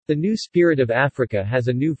The new spirit of Africa has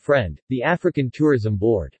a new friend, the African Tourism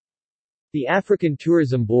Board. The African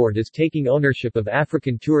Tourism Board is taking ownership of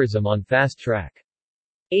African tourism on fast track.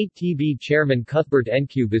 ATB Chairman Cuthbert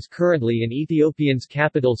Ncube is currently in Ethiopian's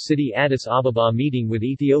capital city Addis Ababa meeting with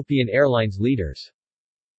Ethiopian Airlines leaders.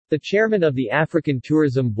 The chairman of the African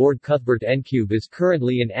Tourism Board Cuthbert Ncube is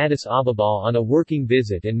currently in Addis Ababa on a working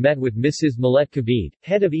visit and met with Mrs. Millet Kabid,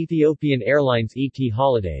 head of Ethiopian Airlines ET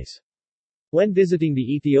Holidays. When visiting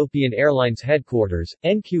the Ethiopian Airlines headquarters,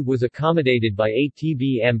 Ncube was accommodated by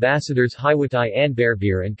ATB ambassadors Hiwatai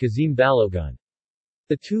Anberbir and Kazim Balogun.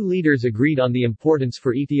 The two leaders agreed on the importance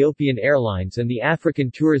for Ethiopian Airlines and the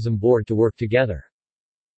African Tourism Board to work together.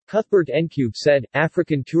 Cuthbert Ncube said,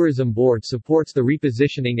 African Tourism Board supports the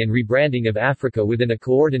repositioning and rebranding of Africa within a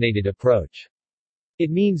coordinated approach.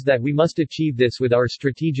 It means that we must achieve this with our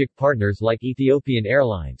strategic partners like Ethiopian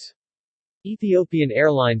Airlines. Ethiopian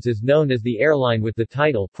Airlines is known as the airline with the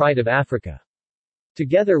title Pride of Africa.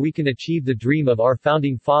 Together we can achieve the dream of our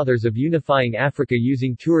founding fathers of unifying Africa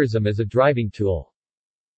using tourism as a driving tool.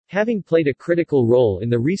 Having played a critical role in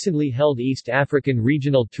the recently held East African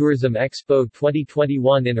Regional Tourism Expo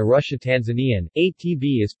 2021 in Arusha, Tanzania,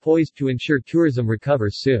 ATB is poised to ensure tourism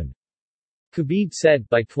recovers soon. Kabid said,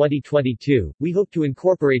 by 2022, we hope to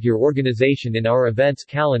incorporate your organization in our events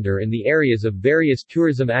calendar in the areas of various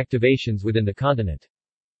tourism activations within the continent.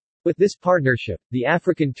 With this partnership, the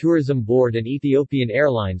African Tourism Board and Ethiopian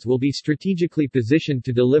Airlines will be strategically positioned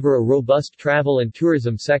to deliver a robust travel and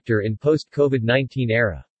tourism sector in post-COVID-19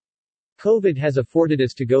 era. COVID has afforded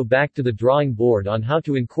us to go back to the drawing board on how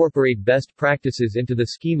to incorporate best practices into the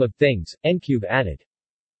scheme of things, Ncube added.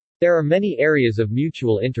 There are many areas of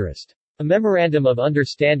mutual interest. A memorandum of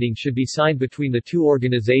understanding should be signed between the two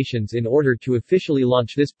organizations in order to officially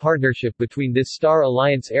launch this partnership between this Star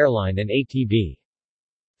Alliance airline and ATB.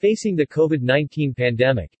 Facing the COVID-19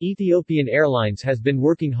 pandemic, Ethiopian Airlines has been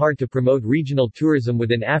working hard to promote regional tourism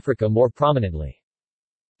within Africa more prominently.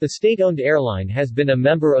 The state-owned airline has been a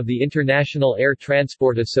member of the International Air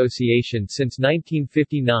Transport Association since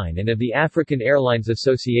 1959 and of the African Airlines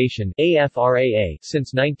Association (AFRAA)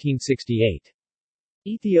 since 1968.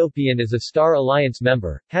 Ethiopian is a Star Alliance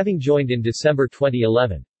member, having joined in December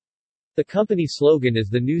 2011. The company slogan is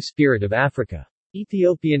the new spirit of Africa.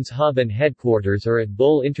 Ethiopian's hub and headquarters are at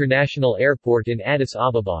Bole International Airport in Addis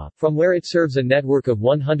Ababa, from where it serves a network of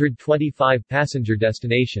 125 passenger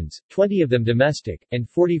destinations, 20 of them domestic, and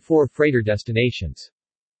 44 freighter destinations.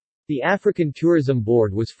 The African Tourism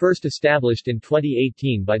Board was first established in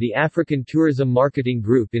 2018 by the African Tourism Marketing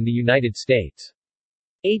Group in the United States.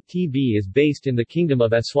 ATB is based in the Kingdom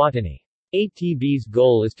of Eswatini. ATB's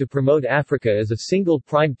goal is to promote Africa as a single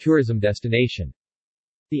prime tourism destination.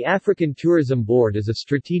 The African Tourism Board is a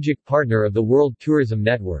strategic partner of the World Tourism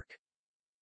Network.